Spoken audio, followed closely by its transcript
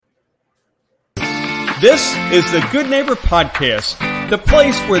This is the Good Neighbor Podcast, the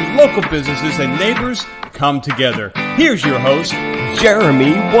place where local businesses and neighbors come together. Here's your host,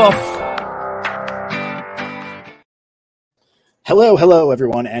 Jeremy Wolf. Hello,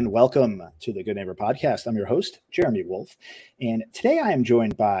 everyone, and welcome to the Good Neighbor Podcast. I'm your host, Jeremy Wolf, and today I am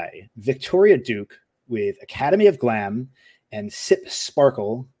joined by Victoria Duke with Academy of Glam and Sip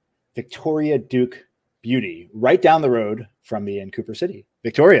Sparkle, Victoria Duke Beauty, right down the road from me in Cooper City.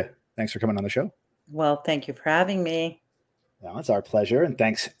 Victoria, thanks for coming on the show. Well, thank you for having me. Well, it's our pleasure, and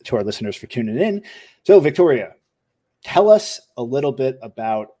thanks to our listeners for tuning in. So, Victoria, tell us a little bit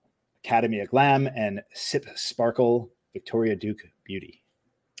about Academy of Glam and Sip Sparkle, Victoria Duke Beauty.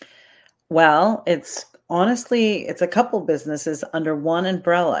 Well, it's a couple businesses under one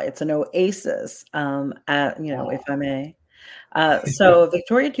umbrella. It's an oasis, if I may. So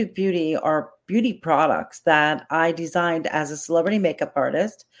Victoria Duke Beauty are beauty products that I designed as a celebrity makeup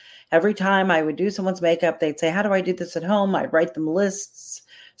artist. Every time I would do someone's makeup, they'd say, how do I do this at home? I'd write them lists.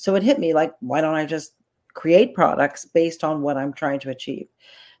 So it hit me like, why don't I just create products based on what I'm trying to achieve?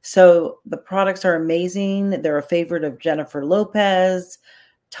 So the products are amazing. They're a favorite of Jennifer Lopez.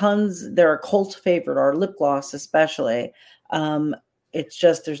 They're a cult favorite, our lip gloss especially. It's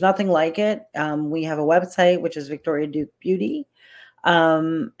just, there's nothing like it. We have a website, which is Victoria Duke Beauty.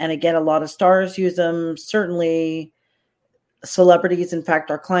 And again, a lot of stars use them, certainly celebrities. In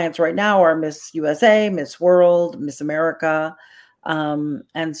fact, our clients right now are Miss USA, Miss World, Miss America.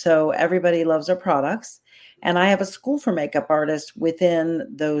 And so everybody loves our products. And I have a school for makeup artists within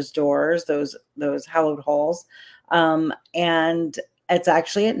those doors, those hallowed halls. And it's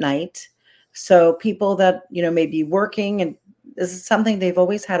actually at night. So people that, may be working, and this is something they've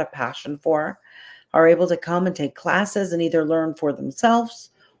always had a passion for, are able to come and take classes and either learn for themselves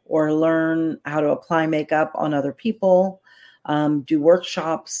or learn how to apply makeup on other people, do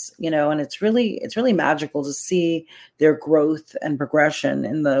workshops, and it's really magical to see their growth and progression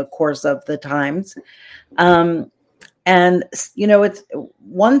in the course of the times. It's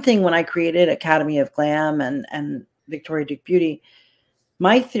one thing when I created Academy of Glam and Victoria Duke Beauty,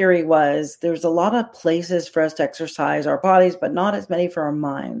 my theory was there's a lot of places for us to exercise our bodies, but not as many for our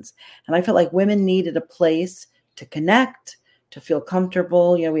minds. And I felt like women needed a place to connect, to feel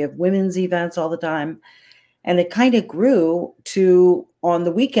comfortable. We have women's events all the time. And it kind of grew to, on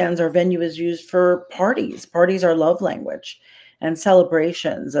the weekends, our venue is used for parties. Parties are love language and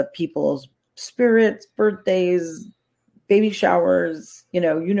celebrations of people's spirits, birthdays, baby showers,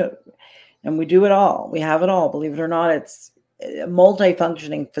 and we do it all. We have it all. Believe it or not, it's a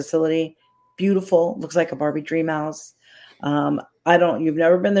multi-functioning facility. Beautiful. Looks like a Barbie dream house. You've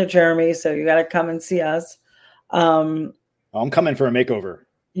never been there, Jeremy, so you got to come and see us. I'm coming for a makeover.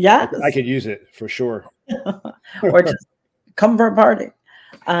 Yeah. I could use it for sure. Or just come for a party.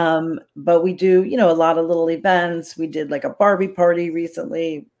 But we do, a lot of little events. We did like a Barbie party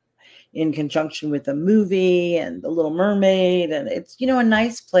recently in conjunction with a movie and The Little Mermaid. And it's, a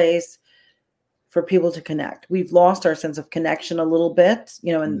nice place for people to connect. We've lost our sense of connection a little bit,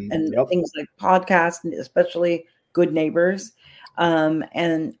 and yep. Things like podcasts, especially Good Neighbors,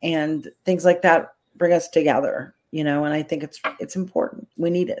 and things like that bring us together, and I think it's important. We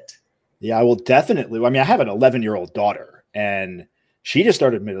need it. Yeah, I will definitely. I have an 11-year-old daughter, and she just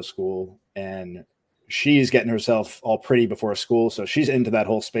started middle school, and she's getting herself all pretty before school. So she's into that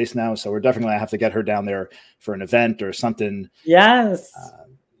whole space now. So we're definitely going to have to get her down there for an event or something. Yes.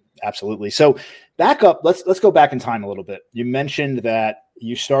 Absolutely. So back up, let's go back in time a little bit. You mentioned that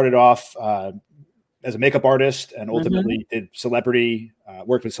you started off as a makeup artist and ultimately did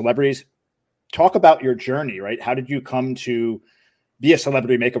worked with celebrities. Talk about your journey, right? How did you come to be a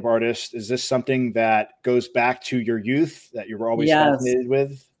celebrity makeup artist? Is this something that goes back to your youth that you were always fascinated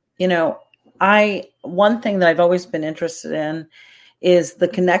with? One thing that I've always been interested in is the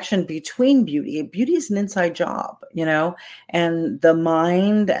connection between beauty. Beauty is an inside job, and the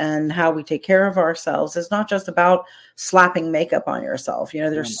mind and how we take care of ourselves is not just about slapping makeup on yourself.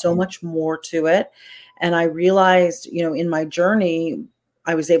 There's so much more to it. And I realized, in my journey,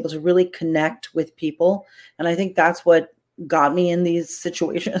 I was able to really connect with people. And I think that's what got me in these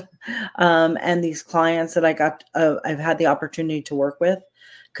situations and these clients that I've had the opportunity to work with,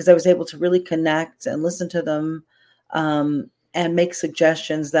 because I was able to really connect and listen to them and make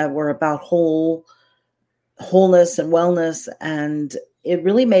suggestions that were about wholeness and wellness. And it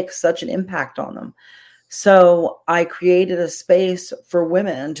really makes such an impact on them. So I created a space for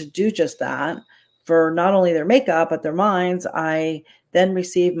women to do just that, for not only their makeup, but their minds. I then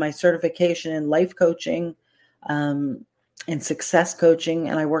received my certification in life coaching and success coaching.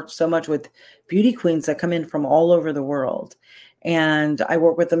 And I worked so much with beauty queens that come in from all over the world. And I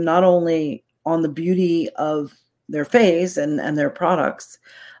work with them not only on the beauty of their face and their products.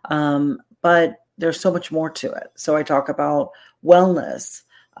 But there's so much more to it. So I talk about wellness,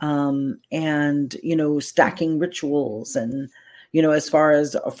 and, stacking rituals, and, as far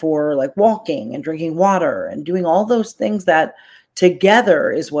as for like walking and drinking water and doing all those things that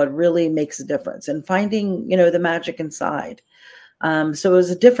together is what really makes a difference, and finding, the magic inside. So it was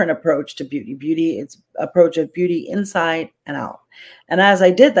a different approach to beauty. It's approach of beauty inside and out. And as I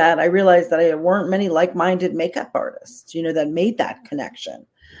did that, I realized that there weren't many like-minded makeup artists, that made that connection.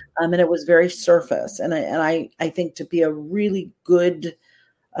 And it was very surface. And I think to be a really good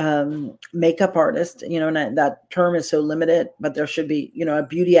makeup artist, and that term is so limited, but there should be, a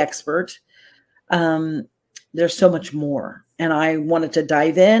beauty expert. There's so much more. And I wanted to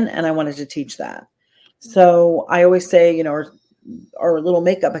dive in, and I wanted to teach that. So I always say, our little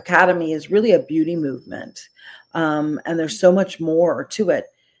makeup academy is really a beauty movement. And there's so much more to it.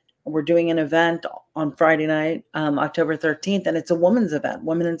 We're doing an event on Friday night, October 13th, and it's a women's event,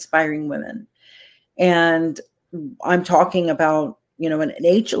 Women Inspiring Women. And I'm talking about, an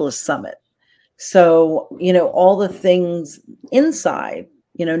ageless summit. So, all the things inside,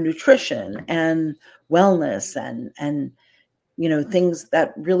 nutrition and wellness and, things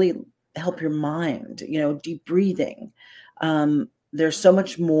that really help your mind, deep breathing. There's so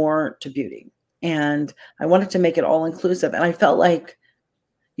much more to beauty, and I wanted to make it all inclusive. And I felt like,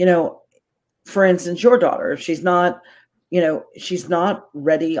 for instance, your daughter, if she's not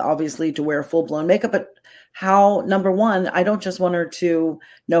ready, obviously, to wear full blown makeup, but how, number one, I don't just want her to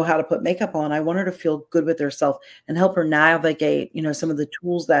know how to put makeup on. I want her to feel good with herself and help her navigate, some of the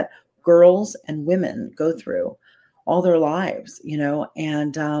tools that girls and women go through all their lives,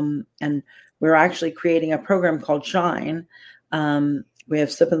 and we're actually creating a program called Shine. We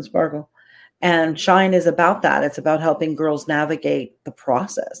have Sip and Sparkle, and Shine is about that. It's about helping girls navigate the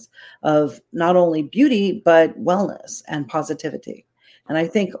process of not only beauty, but wellness and positivity. And I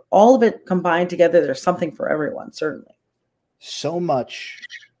think all of it combined together, there's something for everyone, certainly. So much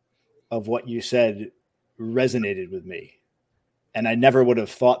of what you said resonated with me. And I never would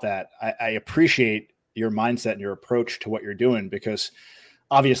have thought that. I appreciate your mindset and your approach to what you're doing, because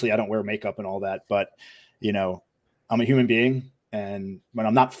obviously I don't wear makeup and all that, but, I'm a human being. And when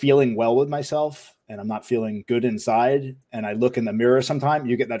I'm not feeling well with myself and I'm not feeling good inside, and I look in the mirror sometime,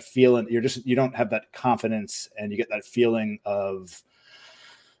 you get that feeling, you don't have that confidence, and you get that feeling of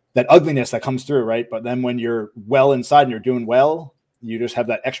that ugliness that comes through, right? But then when you're well inside and you're doing well, you just have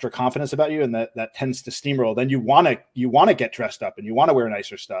that extra confidence about you, and that tends to steamroll. Then you want to get dressed up and you want to wear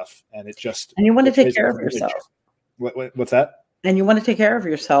nicer stuff, and and you want to take care of yourself. What's that? And you want to take care of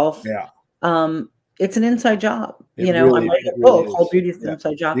yourself. Yeah. It's an inside job. I'm writing a book called Beauty is an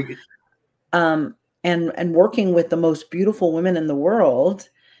Inside Job. And working with the most beautiful women in the world,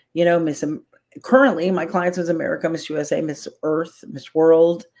 currently my clients Miss America, Miss USA, Miss Earth, Miss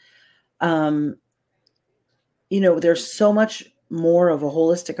World. There's so much more of a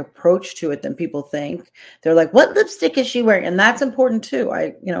holistic approach to it than people think. They're like, what lipstick is she wearing? And that's important too.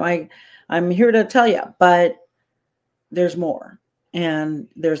 I'm here to tell you, but there's more. And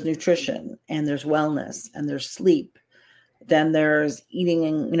there's nutrition, and there's wellness, and there's sleep. Then there's eating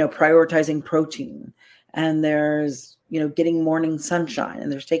and, prioritizing protein, and there's, getting morning sunshine, and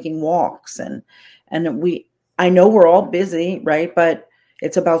there's taking walks. And I know we're all busy, right? But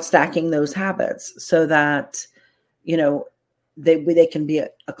it's about stacking those habits so that, they can be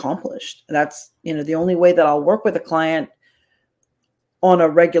accomplished. That's, the only way that I'll work with a client on a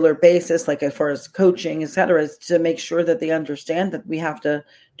regular basis, like as far as coaching, et cetera, is to make sure that they understand that we have to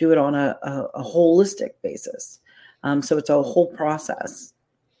do it on a holistic basis. So it's a whole process.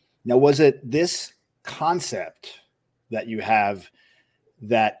 Now, was it this concept that you have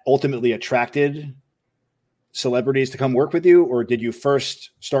that ultimately attracted celebrities to come work with you, or did you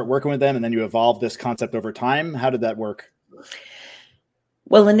first start working with them and then you evolved this concept over time? How did that work?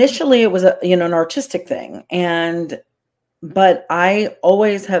 Well, initially it was an artistic thing, but I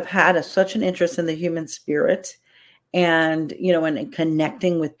always have had such an interest in the human spirit and, and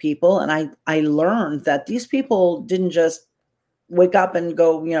connecting with people. And I learned that these people didn't just wake up and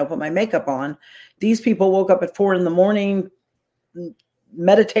go, put my makeup on. These people woke up at 4 a.m,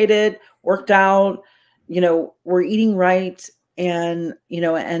 meditated, worked out, were eating right. And,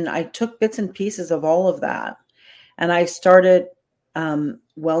 and I took bits and pieces of all of that. And I started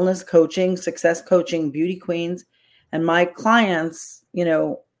wellness coaching, success coaching, beauty queens. And my clients,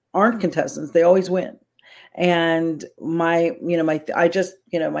 aren't contestants. They always win. And my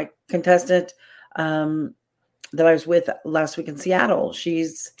contestant that I was with last week in Seattle,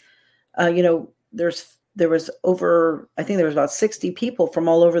 she's, there's there was I think there was about 60 people from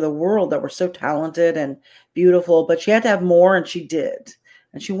all over the world that were so talented and beautiful, but she had to have more, and she did,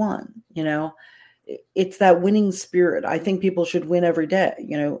 and she won. It's that winning spirit. I think people should win every day.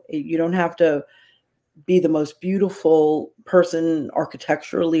 You don't have to be the most beautiful person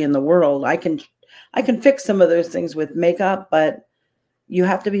architecturally in the world. I can fix some of those things with makeup, but you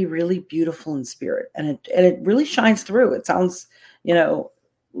have to be really beautiful in spirit, and it really shines through. It sounds,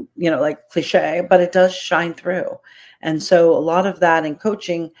 like cliche, but it does shine through. And so a lot of that in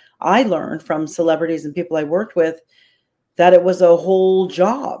coaching, I learned from celebrities and people I worked with, that it was a whole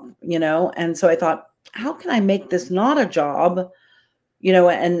job, and so I thought, how can I make this not a job,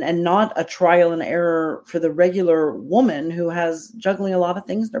 and not a trial and error for the regular woman who has juggling a lot of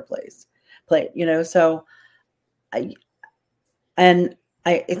things in her plate, so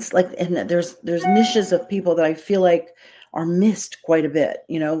it's like, and there's niches of people that I feel like are missed quite a bit,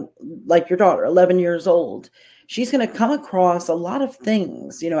 like your daughter, 11 years old. She's going to come across a lot of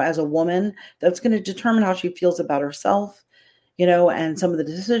things, as a woman, that's going to determine how she feels about herself, and some of the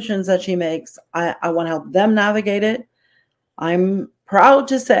decisions that she makes. I want to help them navigate it. I'm proud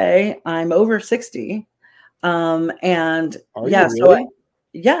to say I'm over 60. And Are you really?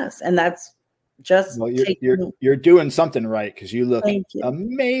 Yes. And that's just, well, you're doing something right, because you look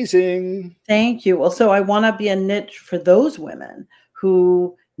amazing. Thank you. Well, so I want to be a niche for those women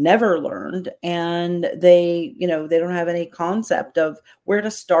who never learned, and they don't have any concept of where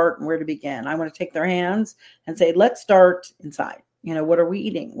to start and where to begin. I want to take their hands and say, let's start inside. What are we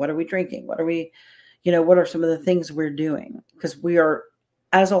eating? What are we drinking? What are we, what are some of the things we're doing? Because we are,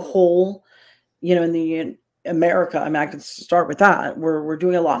 as a whole, in the America, I mean, I could start with that. We're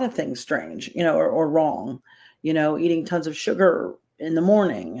doing a lot of things strange, or wrong, eating tons of sugar in the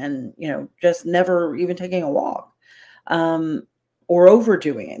morning, and, just never even taking a walk, or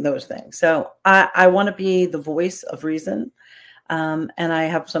overdoing those things. So I want to be the voice of reason. And I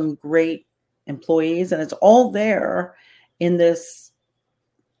have some great employees, and it's all there in this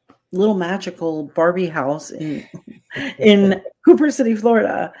little magical Barbie house in Cooper City,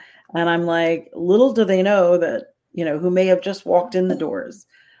 Florida. And I'm like, little do they know that, who may have just walked in the doors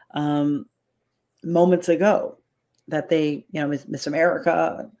moments ago, that they, Miss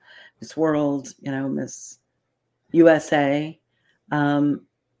America, Miss World, Miss USA. And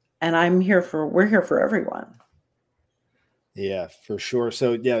we're here for everyone. Yeah, for sure.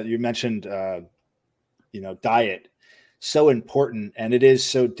 So yeah, you mentioned, diet, so important, and it is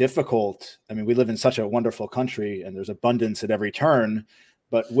so difficult. I mean, we live in such a wonderful country, and there's abundance at every turn.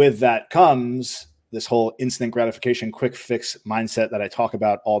 But with that comes this whole instant gratification, quick fix mindset that I talk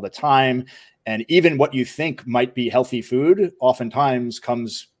about all the time. And even what you think might be healthy food oftentimes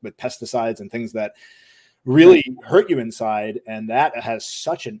comes with pesticides and things that really hurt you inside. And that has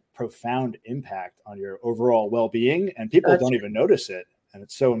such a profound impact on your overall well-being. And people don't even notice it. And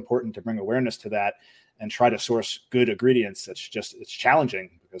it's so important to bring awareness to that and try to source good ingredients. It's challenging.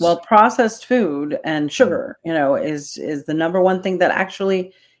 Well, processed food and sugar, is the number one thing that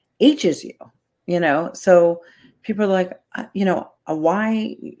actually ages you, so people are like,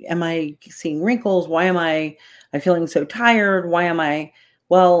 why am I seeing wrinkles? Why am I feeling so tired? Why am I,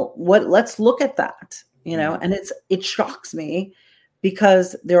 let's look at that, and it shocks me,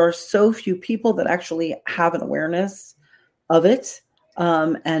 because there are so few people that actually have an awareness of it.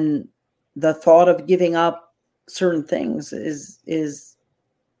 And the thought of giving up certain things is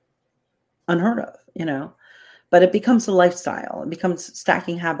unheard of, but it becomes a lifestyle. It becomes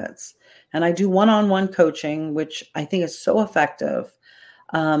stacking habits. And I do one-on-one coaching, which I think is so effective,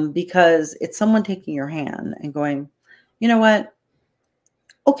 because it's someone taking your hand and going, you know what?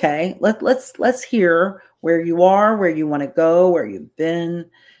 Okay, let's hear where you are, where you want to go, where you've been,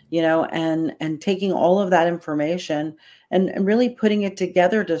 and taking all of that information and really putting it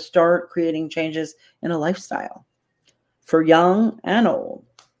together to start creating changes in a lifestyle for young and old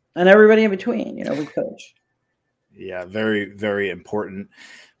and everybody in between. We coach. Yeah, very, very important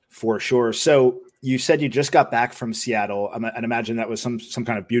for sure. So you said you just got back from Seattle. I'd imagine that was some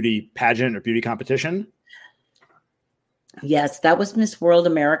kind of beauty pageant or beauty competition. Yes, that was Miss World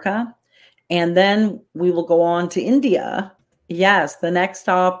America. And then we will go on to India. Yes, the next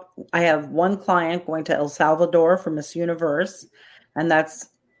stop, I have one client going to El Salvador for Miss Universe, and that's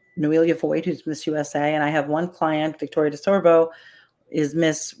Noelia Voigt, who's Miss USA. And I have one client, Victoria DeSorbo, is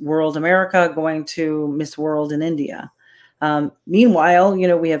Miss World America, going to Miss World in India. Meanwhile,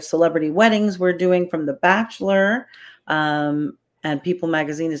 we have celebrity weddings we're doing from The Bachelor, and People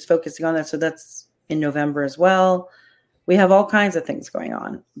Magazine is focusing on that. So that's in November as well. We have all kinds of things going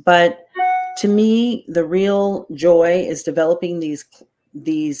on. But to me, the real joy is developing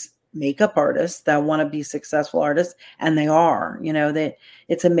these makeup artists that want to be successful artists, and they are,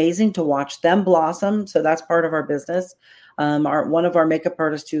 it's amazing to watch them blossom. So that's part of our business. One of our makeup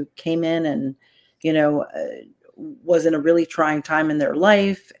artists who came in and, was in a really trying time in their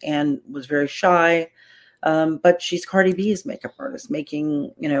life and was very shy. But she's Cardi B's makeup artist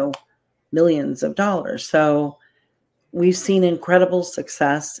making, millions of dollars. So we've seen incredible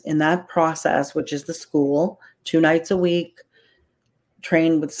success in that process, which is the school, 2 nights a week,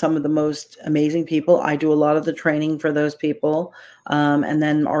 train with some of the most amazing people. I do a lot of the training for those people. And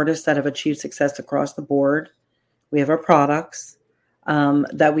then artists that have achieved success across the board. We have our products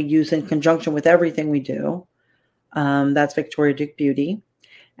that we use in conjunction with everything we do. That's Victoria Duke Beauty.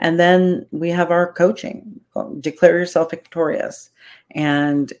 And then we have our coaching, Declare Yourself Victorious.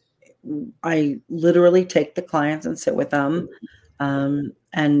 And I literally take the clients and sit with them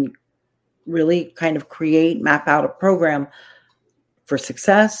and really kind of map out a program for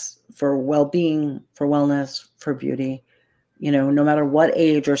success, for well-being, for wellness, for beauty, no matter what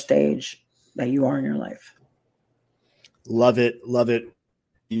age or stage that you are in your life. Love it. Love it.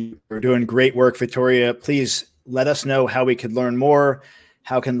 You're doing great work, Victoria. Please let us know how we could learn more.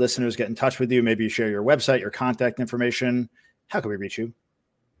 How can listeners get in touch with you? Maybe you share your website, your contact information. How can we reach you?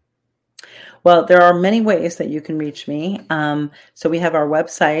 Well, there are many ways that you can reach me. So we have our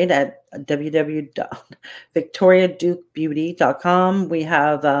website at www.victoriadukebeauty.com. We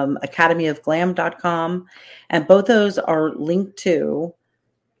have academyofglam.com. And both those are linked to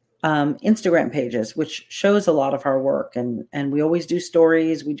Instagram pages, which shows a lot of our work. And we always do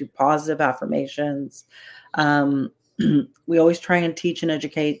stories. We do positive affirmations. We always try and teach and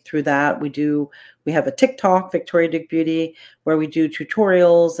educate through that. We have a TikTok, Victoria Duke Beauty, where we do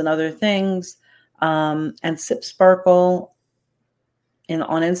tutorials and other things. And Sip Sparkle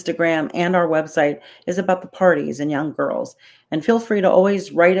on Instagram, and our website is about the parties and young girls. And feel free to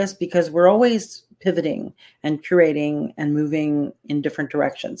always write us, because we're always pivoting and curating and moving in different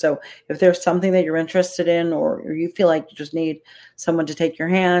directions. So if there's something that you're interested in, or you feel like you just need someone to take your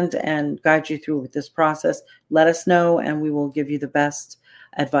hand and guide you through this process, let us know, and we will give you the best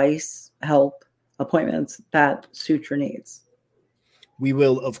advice, help, appointments that suit your needs. We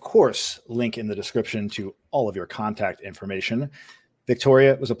will, of course, link in the description to all of your contact information.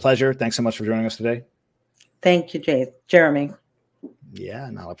 Victoria, it was a pleasure. Thanks so much for joining us today. Thank you, Jeremy. Yeah,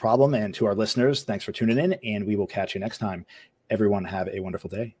 not a problem. And to our listeners, thanks for tuning in, and we will catch you next time. Everyone have a wonderful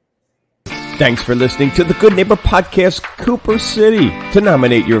day. Thanks for listening to the Good Neighbor Podcast, Cooper City. To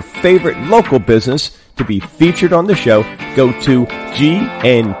nominate your favorite local business to be featured on the show, go to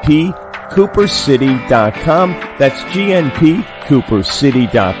gnpcoopercity.com. That's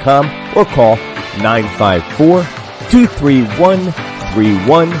gnpcoopercity.com, or call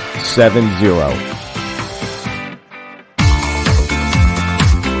 954-231-3170.